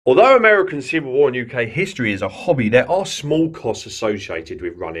Although American Civil War and UK history is a hobby, there are small costs associated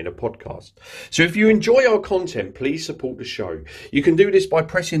with running a podcast. So if you enjoy our content, please support the show. You can do this by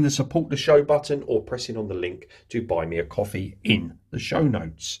pressing the support the show button or pressing on the link to buy me a coffee in the show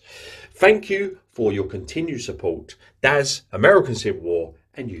notes. Thank you for your continued support. Daz, American Civil War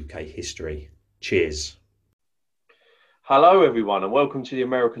and UK history. Cheers. Hello, everyone, and welcome to the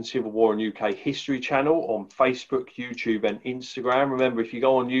American Civil War and UK History channel on Facebook, YouTube, and Instagram. Remember, if you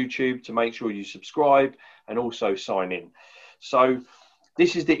go on YouTube, to make sure you subscribe and also sign in. So,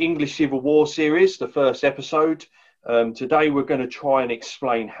 this is the English Civil War series, the first episode. Today, we're going to try and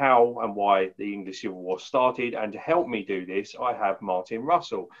explain how and why the English Civil War started. And to help me do this, I have Martin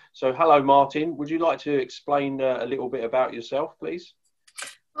Russell. So, hello, Martin. Would you like to explain a little bit about yourself, please?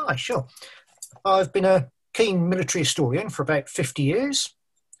 Sure. I've been a keen military historian for about 50 years.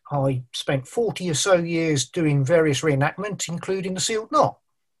 I spent 40 or so years doing various reenactment, including the Sealed Knot,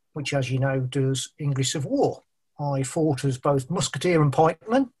 which, as you know, does English Civil War. I fought as both musketeer and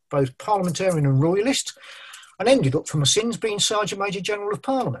pikeman, both parliamentarian and royalist, and ended up for my sins being Sergeant Major General of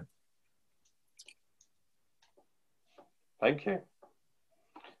Parliament. Thank you.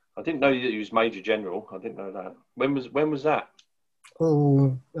 I didn't know that he was Major General. I didn't know that. When was that?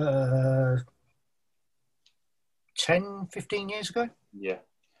 10, 15 years ago. Yeah,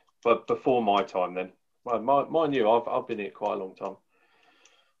 but before my time then. Well, mind you, I've been here quite a long time.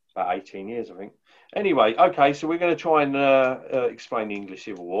 About 18 years, I think. Anyway, okay, so we're going to try and explain the English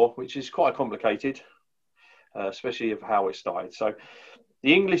Civil War, which is quite complicated, especially of how it started. So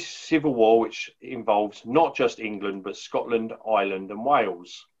the English Civil War, which involves not just England, but Scotland, Ireland and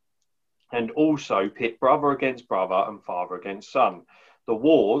Wales, and also pit brother against brother and father against son. The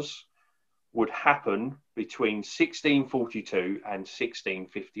wars would happen between 1642 and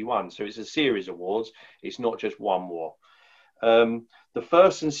 1651. So it's a series of wars. It's not just one war. The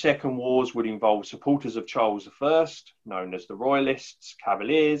first and second wars would involve supporters of Charles I, known as the Royalists,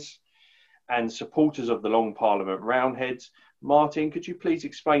 Cavaliers, and supporters of the Long Parliament Roundheads. Martin, could you please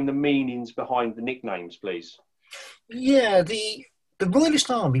explain the meanings behind the nicknames, please? Yeah, the Royalist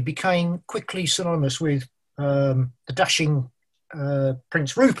army became quickly synonymous with the dashing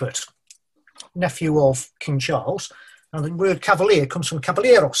Prince Rupert, nephew of King Charles, and the word cavalier comes from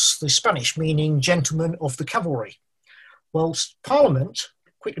caballeros, the Spanish, meaning gentlemen of the cavalry. Whilst Parliament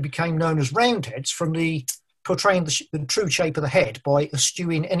quickly became known as Roundheads from the portraying the true shape of the head by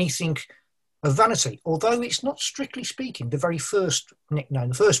eschewing anything of vanity, although it's not strictly speaking the very first nickname.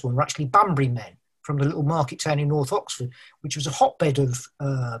 The first one were actually Banbury men from the little market town in North Oxford, which was a hotbed of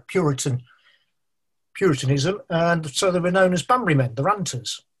Puritanism, and so they were known as Banbury men, the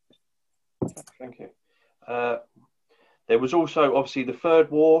Ranters. Thank you. There was also obviously the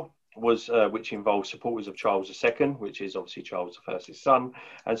Third War, which involved supporters of Charles II, which is obviously Charles I's son,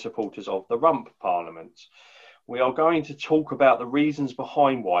 and supporters of the Rump Parliament. We are going to talk about the reasons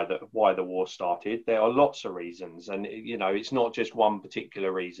behind why the war started. There are lots of reasons, and it's not just one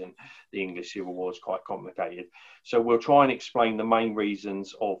particular reason. The English Civil War is quite complicated, so we'll try and explain the main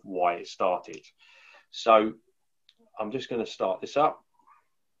reasons of why it started. So I'm just going to start this up.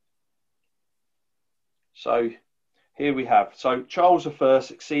 So here we have, Charles I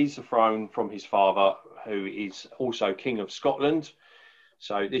succeeds the throne from his father, who is also King of Scotland.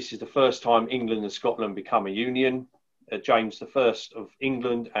 So this is the first time England and Scotland become a union, James I of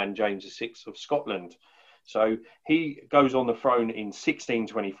England and James VI of Scotland. So he goes on the throne in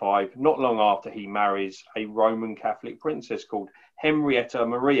 1625, not long after he marries a Roman Catholic princess called Henrietta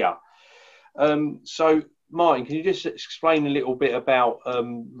Maria. So Martin, can you just explain a little bit about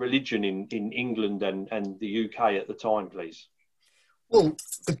religion in England and the UK at the time, please? Well,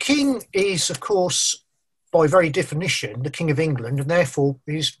 the king is, of course, by very definition, the King of England, and therefore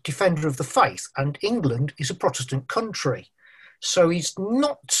is defender of the faith. And England is a Protestant country, so he's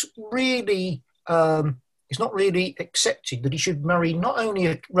not really accepted that he should marry not only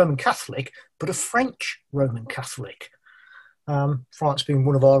a Roman Catholic but a French Roman Catholic. France being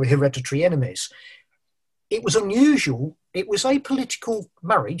one of our hereditary enemies. It was unusual. It was a political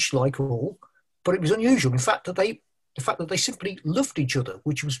marriage, like all, but it was unusual. In fact, that they simply loved each other,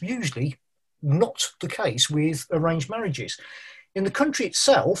 which was usually not the case with arranged marriages. In the country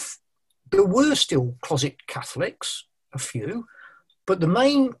itself, there were still closet Catholics, a few, but the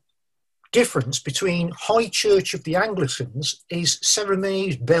main difference between High Church of the Anglicans is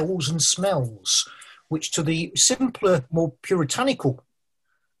ceremonies, bells and smells, which to the simpler, more puritanical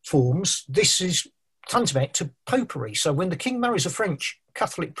forms, this is tantamount to popery. So when the king marries a French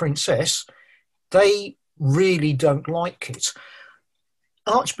Catholic princess, they really don't like it.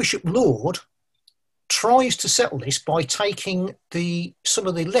 Archbishop Laud tries to settle this by taking some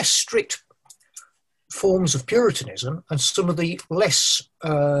of the less strict forms of Puritanism and some of the less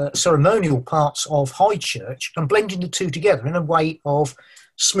ceremonial parts of High Church and blending the two together in a way of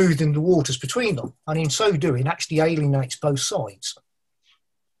smoothing the waters between them, and in so doing actually alienates both sides.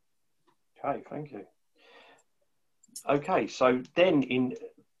 Okay, thank you. Okay, so then in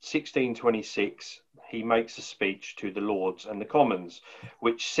 1626 he makes a speech to the Lords and the Commons,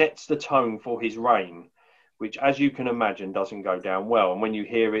 which sets the tone for his reign, which, as you can imagine, doesn't go down well. And when you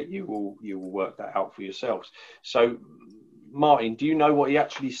hear it, you will work that out for yourselves. So, Martin, do you know what he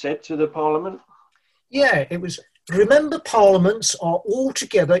actually said to the Parliament? Yeah, it was, "Remember, parliaments are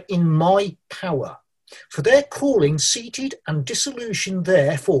altogether in my power. For their calling seated and dissolution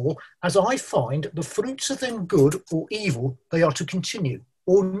therefore, as I find, the fruits of them good or evil they are to continue,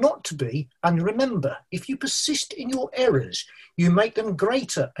 or not to be, and remember, if you persist in your errors, you make them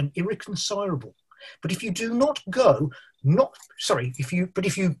greater and irreconcilable. But if you do not go, if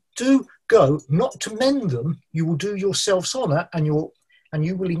you do go not to mend them, you will do yourselves honour, and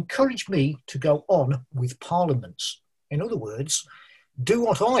you will encourage me to go on with parliaments." In other words, do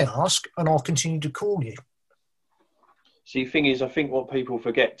what I ask and I'll continue to call you. See, the thing is, I think what people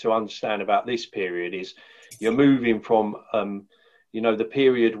forget to understand about this period is you're moving from, the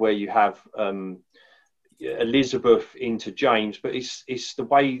period where you have Elizabeth into James, but it's the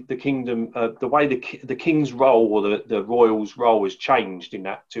way the kingdom, the way the king's role or the royal's role has changed in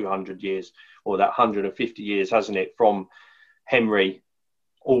that 200 years or that 150 years, hasn't it? From Henry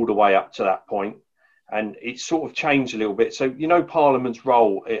all the way up to that point. And it's sort of changed a little bit. So, Parliament's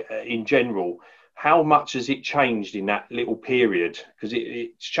role in general, how much has it changed in that little period? Because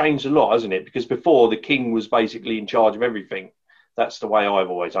it's changed a lot, hasn't it? Because before, the king was basically in charge of everything. That's the way I've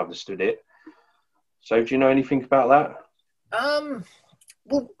always understood it. So do you know anything about that?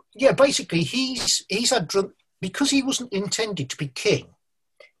 Well, yeah, basically he's had, because he wasn't intended to be king,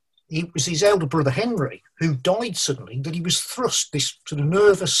 it was his elder brother Henry who died suddenly, that he was thrust, this sort of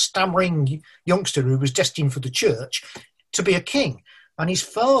nervous, stammering youngster who was destined for the church, to be a king. And his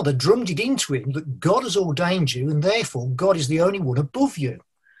father drummed it into him that God has ordained you and therefore God is the only one above you.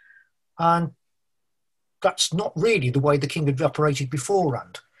 And that's not really the way the king had operated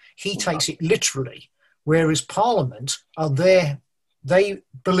beforehand. He takes it literally, whereas Parliament are there, they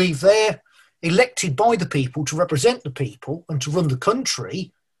believe they're elected by the people to represent the people and to run the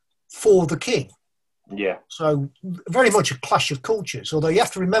country for the king. Yeah. So very much a clash of cultures, although you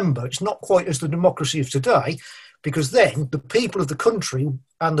have to remember it's not quite as the democracy of today, because then the people of the country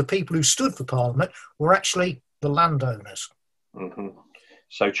and the people who stood for Parliament were actually the landowners. Mm-hmm.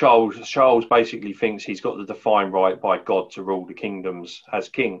 So Charles basically thinks he's got the divine right by God to rule the kingdoms as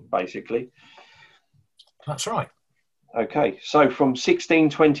king, basically. That's right. Okay, so from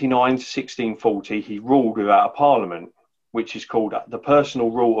 1629 to 1640, he ruled without a parliament, which is called the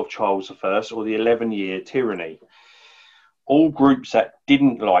personal rule of Charles I, or the 11-year tyranny. All groups that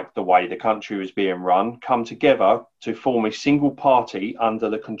didn't like the way the country was being run come together to form a single party under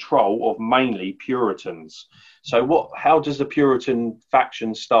the control of mainly Puritans. So how does the Puritan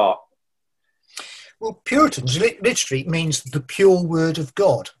faction start? Well, Puritans literally means the pure word of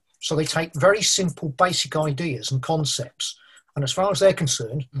God. So they take very simple, basic ideas and concepts. And as far as they're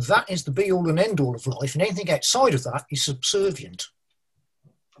concerned, that is the be-all and end-all of life. And anything outside of that is subservient.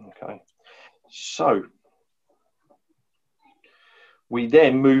 Okay. So we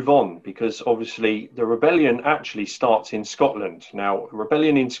then move on, because obviously the rebellion actually starts in Scotland. Now,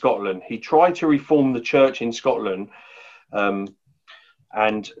 rebellion in Scotland, he tried to reform the church in Scotland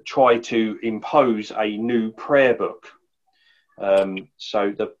and try to impose a new prayer book.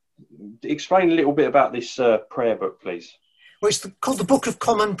 Explain a little bit about this prayer book, please. Well, it's called the Book of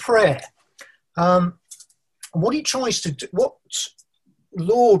Common Prayer. What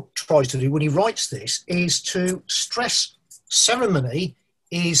Laud tries to do when he writes this is to stress ceremony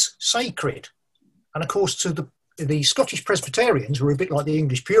is sacred. And of course, to the Scottish Presbyterians, who are a bit like the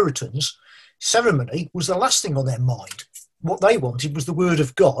English Puritans, ceremony was the last thing on their mind. What they wanted was the word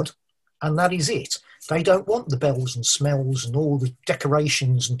of God, and that is it. They don't want the bells and smells and all the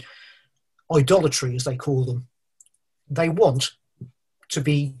decorations and idolatry, as they call them. They want to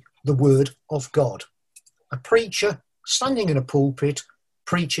be the word of God. A preacher standing in a pulpit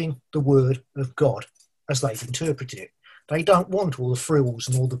preaching the word of God as they've interpreted it. They don't want all the frills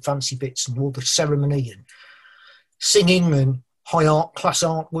and all the fancy bits and all the ceremony and singing and high art, class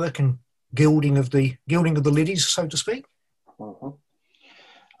artwork and gilding of the ladies, so to speak. Mm-hmm.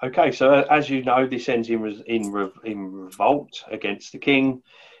 Okay, so as you know, this ends in revolt against the king.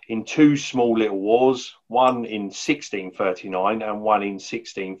 in two small little wars, one in 1639 and one in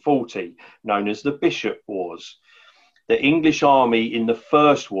 1640, known as the Bishop Wars. The English army in the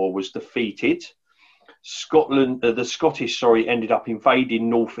First War was defeated. The Scottish ended up invading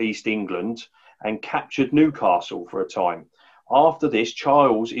northeast England and captured Newcastle for a time. After this,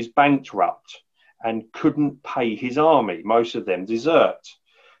 Charles is bankrupt and couldn't pay his army. Most of them desert.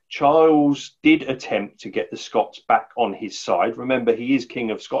 Charles did attempt to get the Scots back on his side. Remember, he is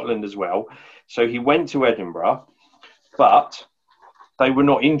King of Scotland as well. So he went to Edinburgh, but they were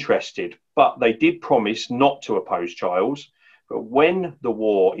not interested. But they did promise not to oppose Charles. But when the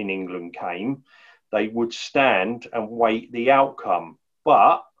war in England came, they would stand and wait the outcome.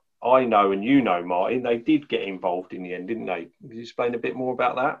 But I know, and you know, Martin, they did get involved in the end, didn't they? Can you explain a bit more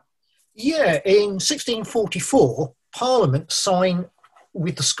about that? Yeah, in 1644, Parliament signed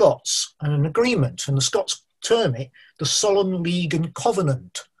with the Scots an agreement, and the Scots term it the Solemn League and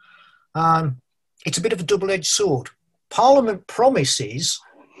Covenant. It's a bit of a double-edged sword. Parliament promises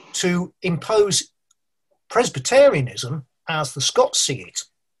to impose Presbyterianism as the Scots see it,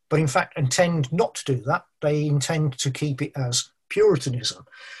 but in fact intend not to do that. They intend to keep it as Puritanism.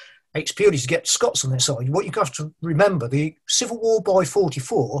 It's purely to get Scots on their side. What you have to remember, the Civil War by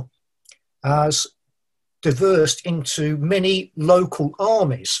 44 has diversed into many local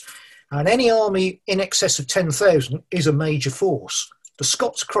armies, and any army in excess of 10,000 is a major force. The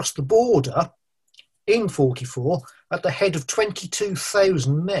Scots crossed the border in 44 at the head of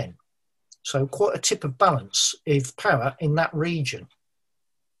 22,000 men, so quite a tip of balance of power in that region.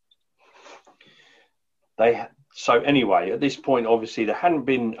 So anyway, at this point, obviously, there hadn't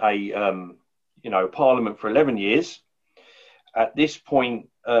been a parliament for 11 years. At this point,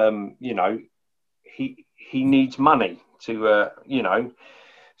 he needs money to,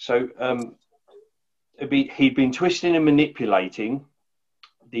 he'd been twisting and manipulating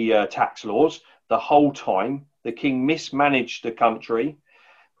the tax laws the whole time. The king mismanaged the country.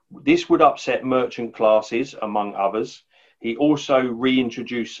 This would upset merchant classes, among others. He also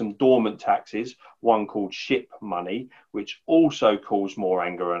reintroduced some dormant taxes, one called ship money, which also caused more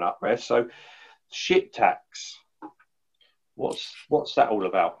anger and unrest. So ship tax, what's that all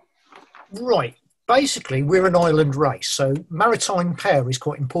about? Right. Basically, we're an island race, so maritime power is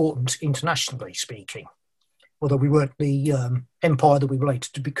quite important internationally speaking, although we weren't the empire that we were later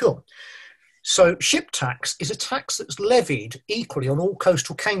to become. So ship tax is a tax that's levied equally on all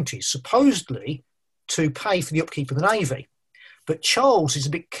coastal counties, supposedly to pay for the upkeep of the navy. But Charles is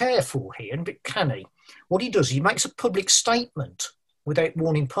a bit careful here and a bit canny. What he does, he makes a public statement without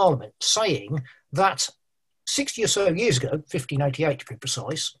warning Parliament, saying that 60 or so years ago, 1588 to be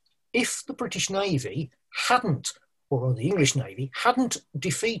precise, if the British Navy hadn't, or the English Navy, hadn't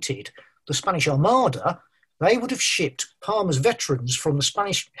defeated the Spanish Armada, they would have shipped Parma's veterans from the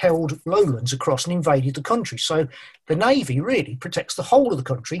Spanish-held lowlands across and invaded the country. So the Navy really protects the whole of the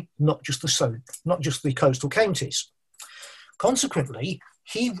country, not just the coastal counties. Consequently,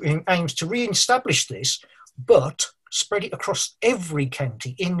 he aims to re-establish this, but spread it across every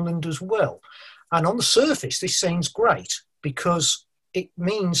county, inland as well. And on the surface, this sounds great because it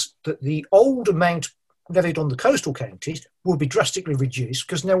means that the old amount levied on the coastal counties will be drastically reduced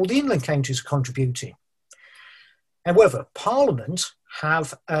because now all the inland counties are contributing. However, Parliament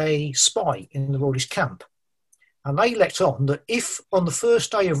have a spy in the Royalist camp, and they let on that if on the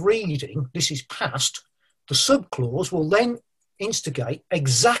first day of reading this is passed, the subclause will then instigate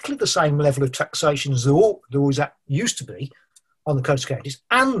exactly the same level of taxation as there always used to be on the coastal counties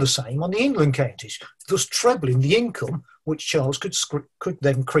and the same on the inland counties, thus trebling the income which Charles could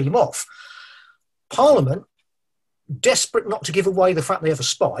then cream off. Parliament, desperate not to give away the fact they have a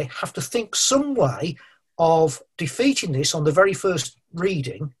spy, have to think some way of defeating this on the very first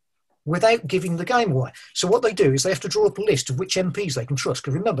reading without giving the game away. So what they do is they have to draw up a list of which MPs they can trust.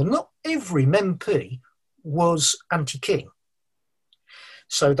 Because remember, not every MP was anti-king.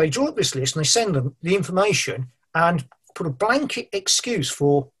 So they draw up this list and they send them the information and put a blanket excuse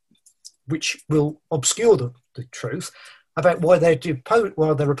for which will obscure the truth about why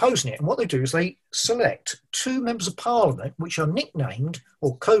they're opposing it. And what they do is they select two members of Parliament which are nicknamed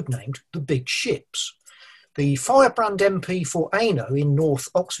or codenamed the Big Ships. The firebrand MP for Hainault in North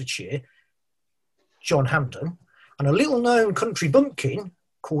Oxfordshire, John Hampden, and a little-known country bumpkin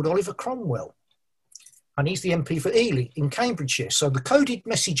called Oliver Cromwell. And he's the MP for Ely in Cambridgeshire. So the coded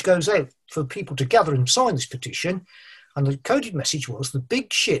message goes out for people to gather and sign this petition. And the coded message was the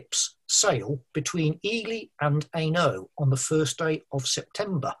big ships sail between Ely and Hainault on the first day of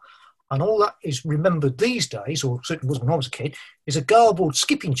September. And all that is remembered these days, or certainly was when I was a kid, is a garbled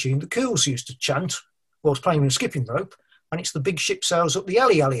skipping tune that Cools used to chant whilst playing with a skipping rope. and it's the big ship sails up the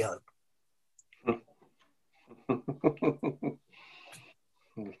alley alley-o.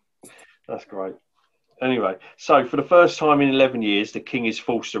 That's great. Anyway, so for the first time in 11 years, the king is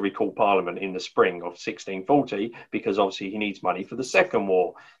forced to recall Parliament in the spring of 1640 because obviously he needs money for the second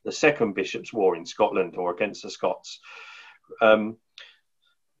war, the second Bishops' War in Scotland or against the Scots.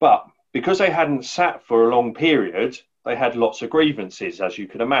 But because they hadn't sat for a long period, they had lots of grievances, as you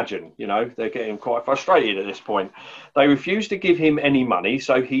can imagine. You know, they're getting quite frustrated at this point. They refused to give him any money,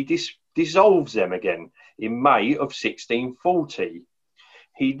 so he dissolves them again in May of 1640.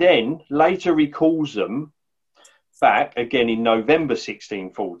 He then later recalls them back again in November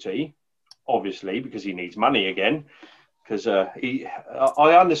 1640, obviously, because he needs money again. Because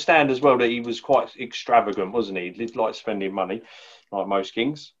I understand as well that he was quite extravagant, wasn't he? He liked spending money, like most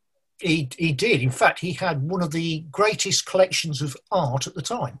kings. He did. In fact, he had one of the greatest collections of art at the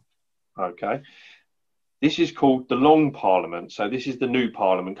time. Okay. This is called the Long Parliament. So this is the new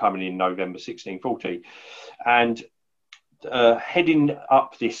Parliament coming in November 1640. And heading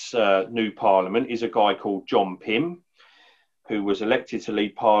up this new Parliament is a guy called John Pym, who was elected to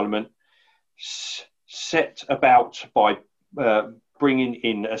lead Parliament, set about by bringing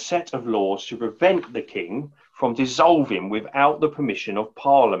in a set of laws to prevent the king from dissolving without the permission of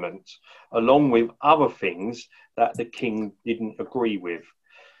Parliament, along with other things that the king didn't agree with.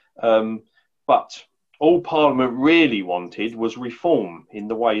 But all Parliament really wanted was reform in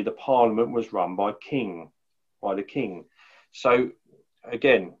the way the Parliament was run by the king. So,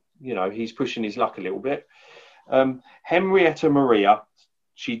 again, you know, he's pushing his luck a little bit. Henrietta Maria,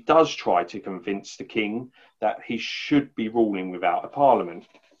 she does try to convince the king that he should be ruling without a Parliament.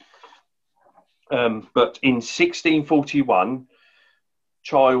 But in 1641,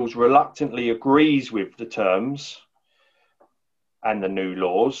 Charles reluctantly agrees with the terms and the new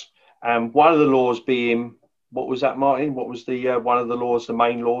laws. And one of the laws being, what was that, Martin? What was the one of the laws, the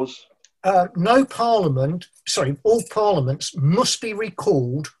main laws? All parliaments must be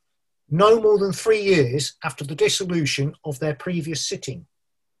recalled no more than 3 years after the dissolution of their previous sitting.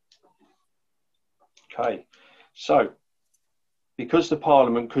 Okay, so because the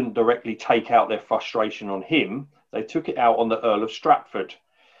Parliament couldn't directly take out their frustration on him, they took it out on the Earl of Stratford,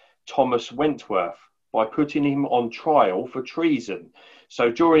 Thomas Wentworth, by putting him on trial for treason. So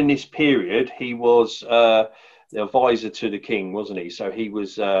during this period, he was the advisor to the king, wasn't he? So he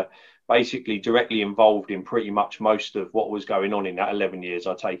was basically directly involved in pretty much most of what was going on in that 11 years,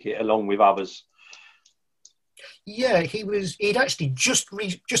 I take it, along with others. Yeah, he'd actually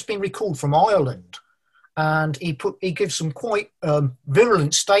just been recalled from Ireland, and he gives some quite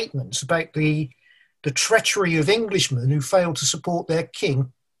virulent statements about the treachery of Englishmen who failed to support their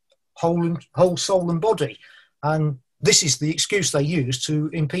king whole soul and body, and this is the excuse they use to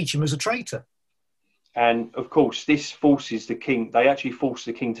impeach him as a traitor. And of course, this forces the king. They actually force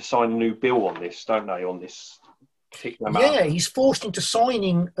the king to sign a new bill on this, don't they? On this particular matter. Yeah, he's forced into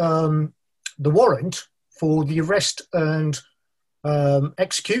signing the warrant for the arrest and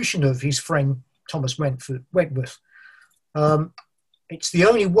execution of his friend Thomas Wentworth. It's the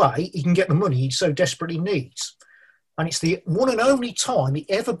only way he can get the money he so desperately needs. And it's the one and only time he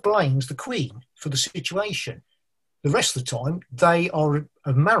ever blames the Queen for the situation. The rest of the time, they are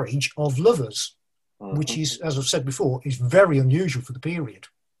a marriage of lovers, which is, as I've said before, is very unusual for the period.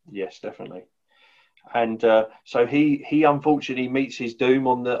 Yes, definitely. And so he unfortunately meets his doom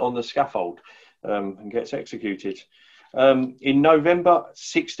on the scaffold and gets executed. In November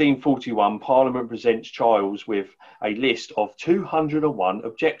 1641, Parliament presents Charles with a list of 201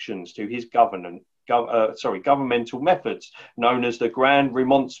 objections to his governmental methods, known as the Grand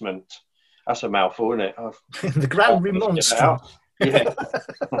Remonstrance. That's a mouthful, isn't it? The Grand Remonstrance. Yeah.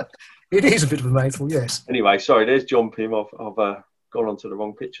 It is a bit of a mouthful, yes. Anyway, sorry, there's John Pym. I've gone on to the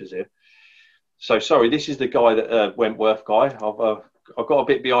wrong pictures here. So sorry, this is the guy that Wentworth guy. I've got a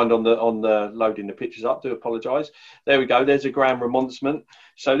bit behind on the loading the pictures up. Do apologise. There we go. There's a Grand Remonstrance.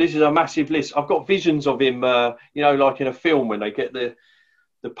 So this is a massive list. I've got visions of him, like in a film when they get the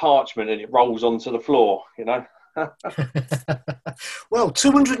parchment and it rolls onto the floor, you know. Well,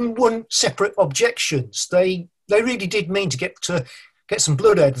 201 separate objections. They really did mean to get some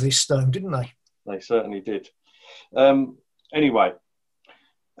blood out of this stone, didn't they? They certainly did. Anyway,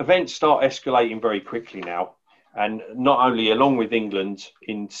 events start escalating very quickly now. And not only along with England,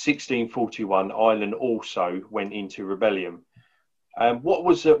 in 1641, Ireland also went into rebellion. What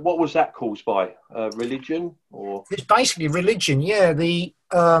was that caused by? Religion, or it's basically religion? Yeah,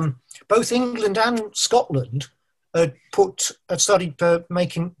 both England and Scotland had started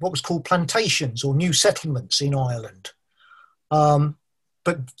making what was called plantations or new settlements in Ireland.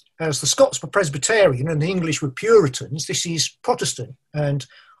 but as the Scots were Presbyterian and the English were Puritans, this is Protestant, and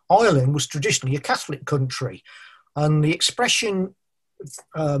Ireland was traditionally a Catholic country. And the expression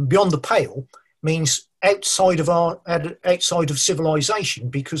beyond the pale means outside of civilization,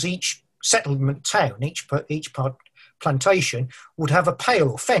 because each settlement town, each plantation would have a pale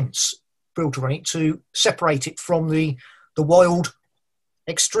or fence built around it to separate it from the wild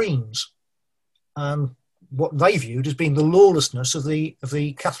extremes, what they viewed as being the lawlessness of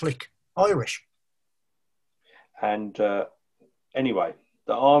the Catholic Irish. And anyway,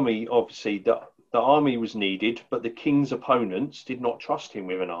 the army, obviously, the army was needed, but the king's opponents did not trust him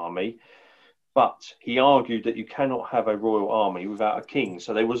with an army. But he argued that you cannot have a royal army without a king.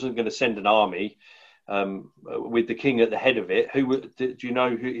 So they wasn't going to send an army with the king at the head of it. Do you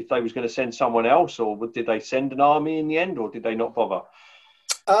know if they was going to send someone else, or did they send an army in the end, or did they not bother?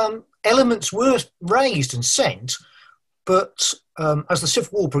 Elements were raised and sent, but as the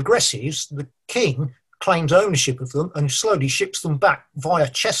Civil War progresses, the king claims ownership of them and slowly ships them back via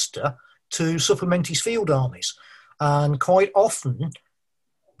Chester to supplement his field armies. And quite often,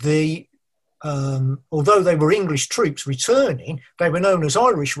 although they were English troops returning, they were known as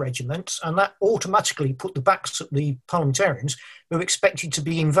Irish regiments, and that automatically put the backs at the parliamentarians, who were expected to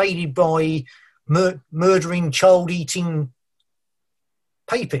be invaded by murdering, child-eating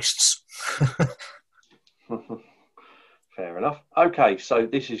papists. Fair enough. Okay, so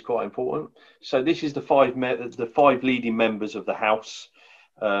this is quite important. So this is the five leading members of the House.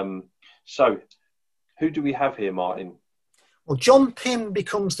 So who do we have here, Martin? Well, John Pym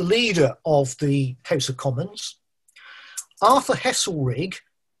becomes the leader of the House of Commons. Arthur Heselrigg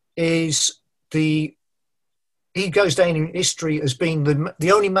he goes down in history as being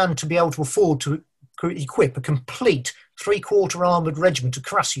the only man to be able to afford to equip a complete 3/4 armoured regiment of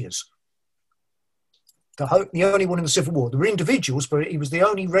cuirassiers. The only one in the Civil War. There were individuals, but he was the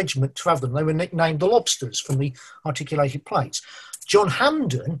only regiment to have them. They were nicknamed the Lobsters from the articulated plates. John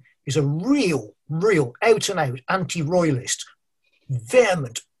Hampden is a real out-and-out anti-royalist,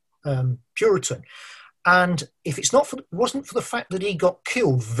 vehement Puritan. And if it wasn't for the fact that he got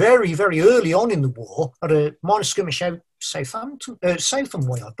killed very, very early on in the war at a minor skirmish out Southam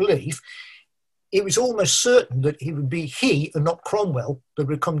way, I believe, it was almost certain that it would be he and not Cromwell that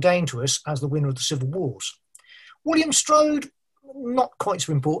would come down to us as the winner of the Civil Wars. William Strode, not quite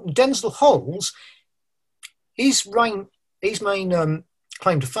so important. Denzil Holles, his main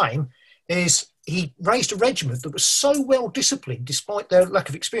claim to fame is he raised a regiment that was so well disciplined, despite their lack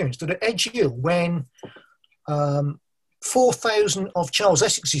of experience, that at Edge Hill, when 4,000 of Charles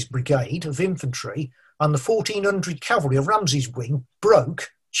Essex's brigade of infantry and the 1,400 cavalry of Ramsay's wing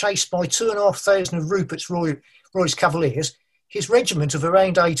broke, chased by 2,500 of Rupert's Roy's cavaliers, his regiment of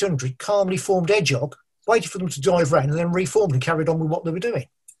around 800 calmly formed edge up, waited for them to dive round, and then reformed and carried on with what they were doing.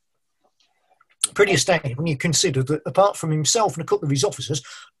 Pretty astounding when you consider that apart from himself and a couple of his officers,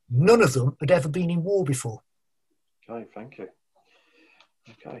 none of them had ever been in war before. Okay, thank you.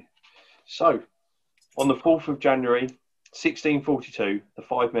 Okay, so on the 4th of January 1642, the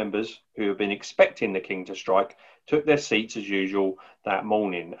five members who had been expecting the king to strike took their seats as usual that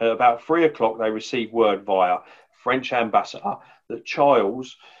morning. At about 3 o'clock, they received word via French ambassador that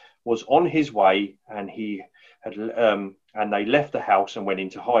Charles was on his way, and and they left the house and went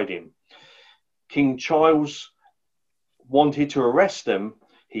into hiding. King Charles wanted to arrest them.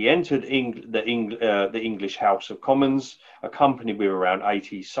 He entered the English House of Commons, accompanied with around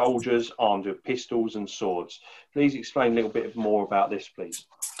 80 soldiers armed with pistols and swords. Please explain a little bit more about this, please.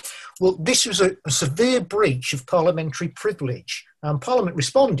 Well, this was a severe breach of parliamentary privilege, and Parliament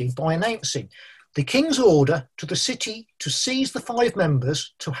responded by announcing the King's order to the city to seize the five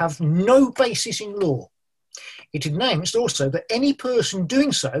members to have no basis in law. It announced also that any person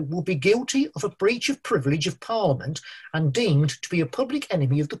doing so will be guilty of a breach of privilege of Parliament and deemed to be a public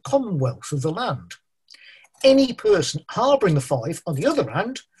enemy of the Commonwealth of the land. Any person harbouring the five, on the other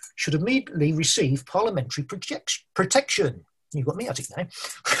hand, should immediately receive parliamentary protection. You've got me at it now.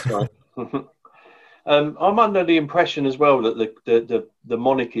 Right. I'm under the impression as well that the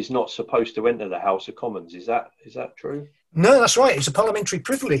monarch is not supposed to enter the House of Commons. Is that true? No, that's right. It's a parliamentary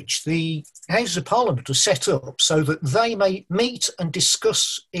privilege. The Houses of Parliament are set up so that they may meet and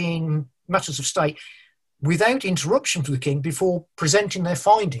discuss in matters of state without interruption from the King before presenting their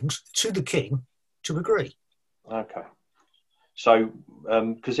findings to the King to agree. Okay. So,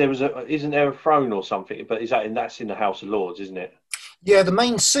 because isn't there a throne or something? But that's in the House of Lords, isn't it? Yeah, the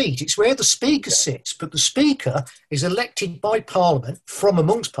main seat. It's where the Speaker sits, but the Speaker is elected by Parliament from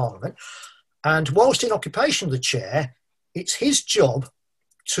amongst Parliament, and whilst in occupation of the chair, it's his job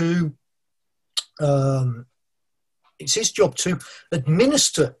to it's his job to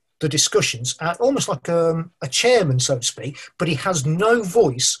administer the discussions, almost like a chairman, so to speak, but he has no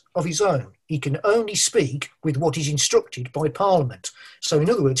voice of his own. He can only speak with what is instructed by Parliament. So in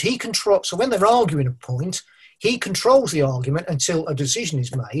other words, so when they're arguing a point, he controls the argument until a decision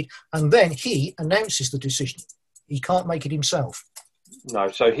is made, and then he announces the decision. He can't make it himself. No,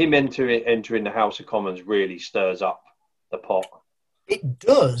 so him entering the House of Commons really stirs up the pot. It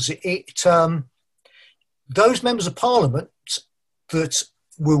does. Those members of Parliament that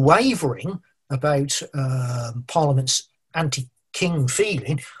were wavering about Parliament's anti-king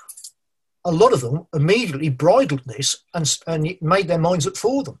feeling, a lot of them immediately bridled this and it made their minds up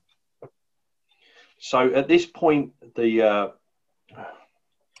for them. So at this point, the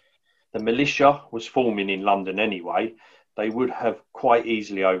militia was forming in London anyway. They would have quite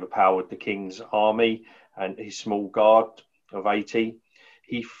easily overpowered the king's army and his small guard of 80.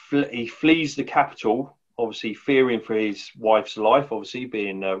 He flees the capital, obviously fearing for his wife's life, obviously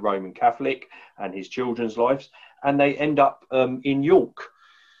being Roman Catholic, and his children's lives. And they end up in York.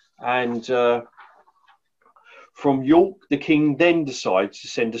 And from York, the king then decides to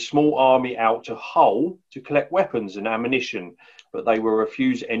send a small army out to Hull to collect weapons and ammunition, but they were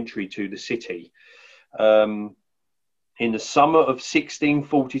refused entry to the city. In the summer of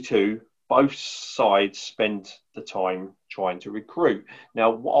 1642, both sides spent the time trying to recruit. Now,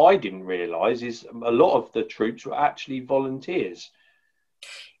 what I didn't realise is a lot of the troops were actually volunteers.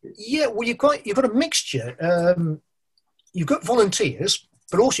 Yeah, well, you've got a mixture. You've got volunteers,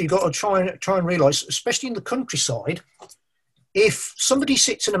 but also you've got to try and realise, especially in the countryside, if somebody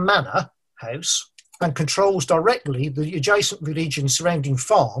sits in a manor house and controls directly the adjacent village and surrounding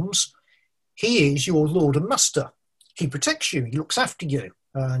farms, he is your lord and master. He protects you, he looks after you,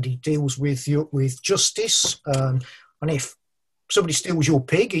 and he deals with justice. And if somebody steals your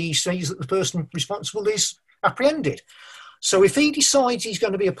pig, he sees that the person responsible is apprehended. So if he decides he's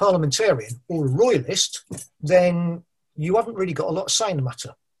going to be a parliamentarian or a royalist, then you haven't really got a lot of say in the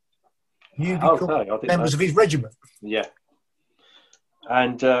matter. You become members of his regiment. Yeah.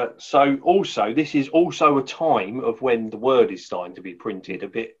 And so also, this is also a time of when the word is starting to be printed a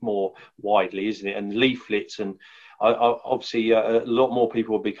bit more widely, isn't it? And leaflets, and obviously a lot more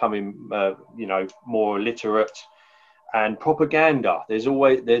people are becoming, more literate. And propaganda. I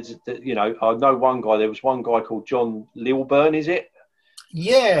know one guy. There was one guy called John Lilburne. Is it?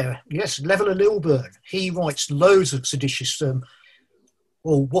 Yeah. Yes. Leveller Lilburne. He writes loads of seditious,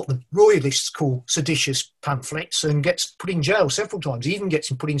 or what the royalists call seditious pamphlets, and gets put in jail several times. He even gets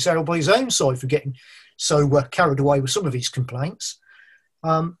him put in jail by his own side for getting so carried away with some of his complaints.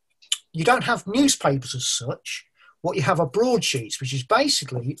 You don't have newspapers as such. What you have are broadsheets, which is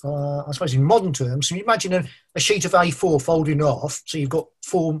basically, I suppose in modern terms, so you imagine a sheet of A4 folded in half, so you've got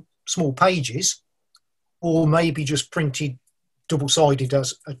 4 small pages, or maybe just printed double-sided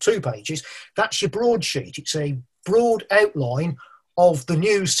as 2 pages. That's your broadsheet. It's a broad outline of the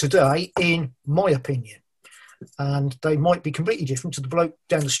news today, in my opinion. And they might be completely different to the bloke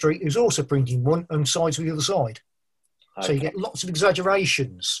down the street who's also printing one and sides with the other side. Okay. So you get lots of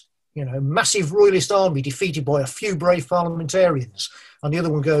exaggerations. Massive royalist army defeated by a few brave parliamentarians. And the other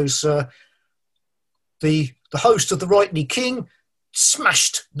one goes, the host of the rightly king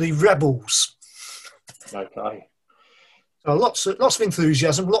smashed the rebels. Okay. So lots of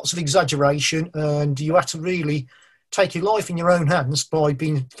enthusiasm, lots of exaggeration, and you have to really take your life in your own hands by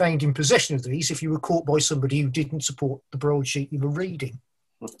being found in possession of these if you were caught by somebody who didn't support the broadsheet you were reading.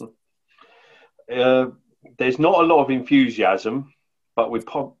 There's not a lot of enthusiasm, but with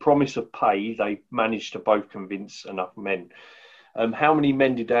promise of pay, they managed to both convince enough men. How many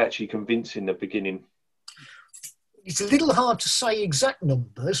men did they actually convince in the beginning? It's a little hard to say exact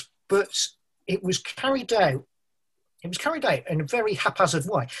numbers, but it was carried out. It was carried out in a very haphazard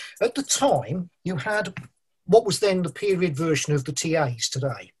way. At the time, you had what was then the period version of the TAs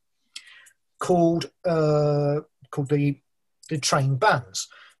today, called the trained bands.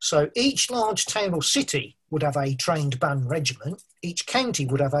 So each large town or city would have a trained band regiment. Each county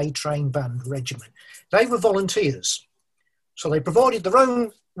would have a trained band regiment. They were volunteers. So they provided their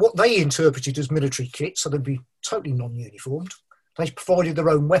own, what they interpreted as military kit, so they'd be totally non-uniformed. They provided their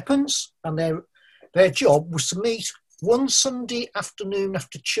own weapons, and their job was to meet one Sunday afternoon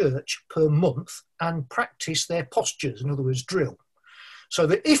after church per month and practice their postures, in other words, drill. So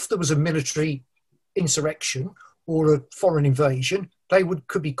that if there was a military insurrection or a foreign invasion, they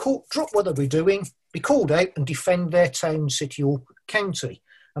could be caught, drop what they were doing, be called out and defend their town, city or county.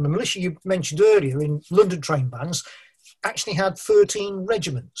 And the militia you mentioned earlier in London trained bands actually had 13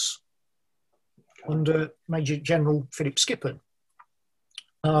 regiments under Major General Philip Skippon.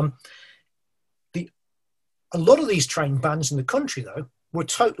 A lot of these trained bands in the country, though, were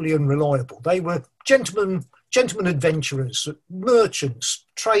totally unreliable. They were gentlemen adventurers, merchants,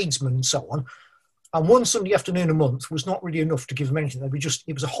 tradesmen, and so on. And one Sunday afternoon a month was not really enough to give them anything.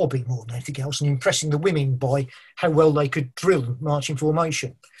 It was a hobby more than anything else, and impressing the women by how well they could drill and march in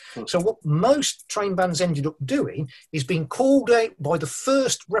formation. So what most trained bands ended up doing is being called out by the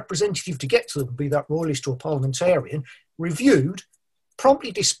first representative to get to them, be that royalist or parliamentarian, reviewed,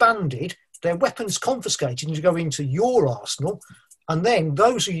 promptly disbanded, their weapons confiscated and to go into your arsenal, and then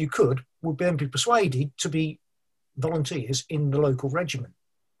those who you could would then be persuaded to be volunteers in the local regiment.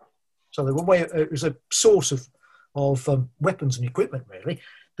 So it was a source of weapons and equipment, really.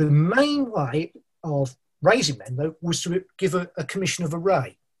 The main way of raising men, though, was to give a commission of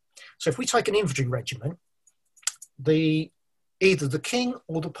array. So if we take an infantry regiment, either the king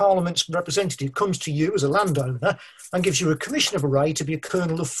or the parliament's representative comes to you as a landowner and gives you a commission of array to be a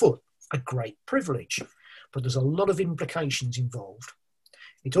colonel of foot. A great privilege, but there's a lot of implications involved.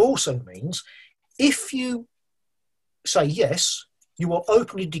 It also means if you say yes, you are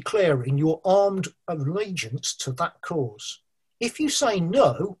openly declaring your armed allegiance to that cause. If you say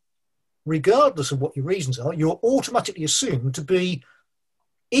no, regardless of what your reasons are, you're automatically assumed to be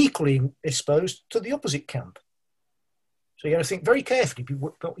equally exposed to the opposite camp. So you have to think very carefully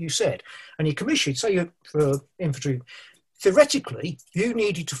what you said. And your commission, say you're for infantry, theoretically, you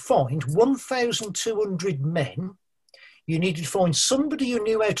needed to find 1,200 men. You needed to find somebody who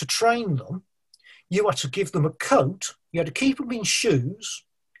knew how to train them. You had to give them a coat. You had to keep them in shoes.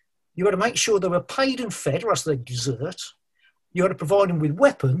 You had to make sure they were paid and fed, or else they'd desert. You had to provide them with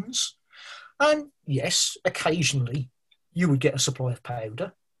weapons. And yes, occasionally you would get a supply of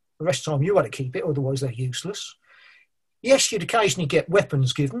powder. The rest of the time you had to keep it, otherwise they're useless. Yes, you'd occasionally get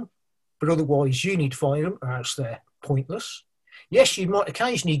weapons given, but otherwise you need to find them, or else they're pointless. Yes, you might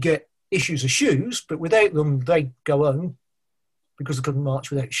occasionally get issues of shoes, but without them they'd go home because they couldn't march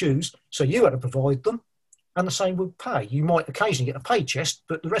without shoes. So you had to provide them, and the same with pay. You might occasionally get a pay chest,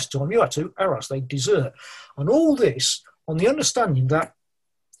 but the rest of the time you had to, or else they'd desert. And all this on the understanding that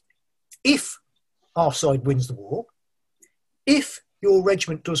if our side wins the war, if your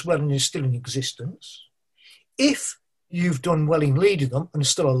regiment does well and is still in existence, if you've done well in leading them and are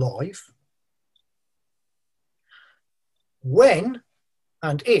still alive, when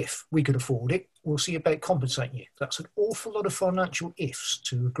and if we could afford it, we'll see about compensating you. That's an awful lot of financial ifs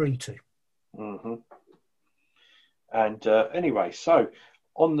to agree to. Mm-hmm. And anyway, so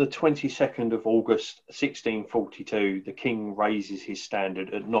on the 22nd of August 1642, the king raises his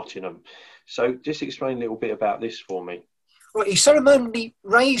standard at Nottingham. So just explain a little bit about this for me. Well, he ceremonially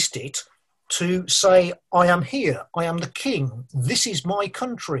raised it to say, I am here, I am the king, this is my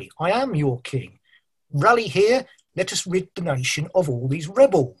country, I am your king. Rally here, let us rid the nation of all these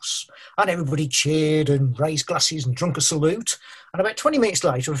rebels. And everybody cheered and raised glasses and drunk a salute. And about 20 minutes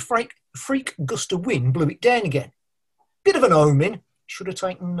later, a freak gust of wind blew it down again. Bit of an omen, should have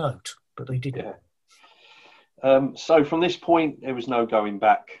taken note, but they didn't. Yeah. So from this point, there was no going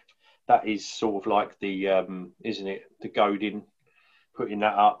back. That is sort of like the, isn't it, the goading, putting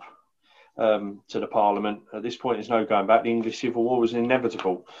that up to the Parliament. At this point, there's no going back. The English Civil War was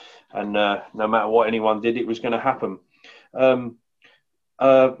inevitable. And no matter what anyone did, it was going to happen.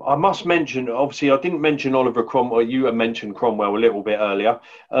 I must mention, obviously, I didn't mention Oliver Cromwell. You had mentioned Cromwell a little bit earlier.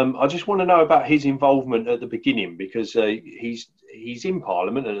 I just want to know about his involvement at the beginning, because he's in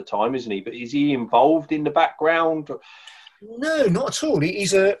Parliament at the time, isn't he? But is he involved in the background? No, not at all.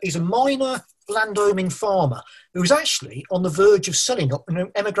 He's a minor landowning farmer who was actually on the verge of selling up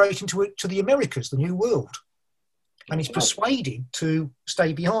and emigrating to the Americas, the New World. And he's persuaded to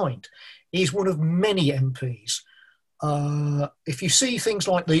stay behind. He's one of many MPs. If you see things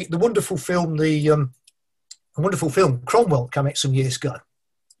like the wonderful film, Cromwell came out some years ago.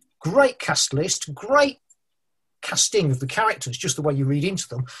 Great cast list, great casting of the characters, just the way you read into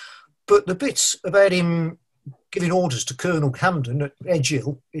them. But the bits about him giving orders to Colonel Hampden at Edge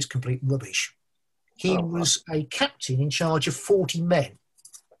Hill is complete rubbish. He was a captain in charge of 40 men,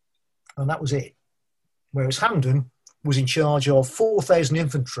 and that was it. Whereas Hampden was in charge of 4,000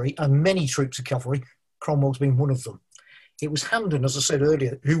 infantry and many troops of cavalry, Cromwell's been one of them. It was Hampden, as I said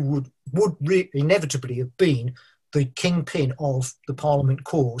earlier, who would inevitably have been the kingpin of the Parliament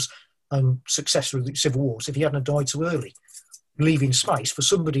cause and successor of the Civil Wars if he hadn't died so early, leaving space for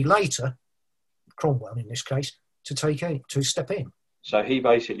somebody later, Cromwell in this case, to step in. So he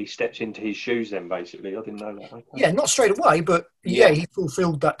basically steps into his shoes then, basically. I didn't know that. Okay. Yeah, not straight away, but yeah, he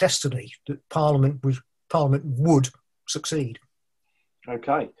fulfilled that destiny that Parliament would succeed.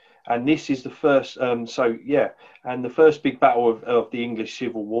 Okay. And this is the first. So yeah, and the first big battle of the English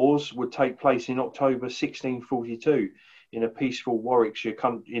civil wars would take place in October 1642 in a peaceful Warwickshire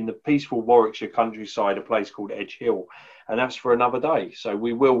countryside, a place called Edge Hill, and that's for another day. So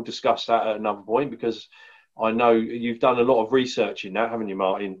we will discuss that at another point, because I know you've done a lot of research in that, haven't you,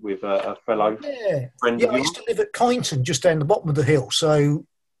 Martin, with a fellow friend of I yours? used to live at Kyneton, just down the bottom of the hill. So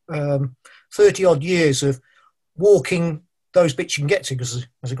 30 odd years of walking those bits you can get to, because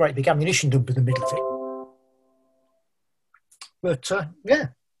there's a great big ammunition dump in the middle of it. But yeah,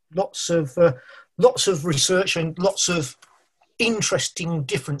 lots of research and lots of interesting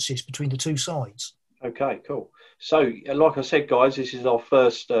differences between the two sides. Okay, cool. So, like I said, guys, this is our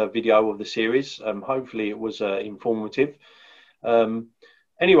first video of the series. Hopefully it was informative.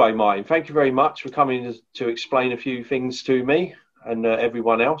 Anyway, Martin, thank you very much for coming to explain a few things to me and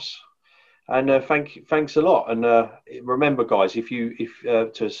everyone else. And thanks a lot. And remember, guys, if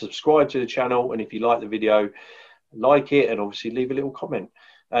to subscribe to the channel, and if you like the video, like it, and obviously leave a little comment.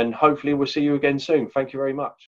 And hopefully we'll see you again soon. Thank you very much.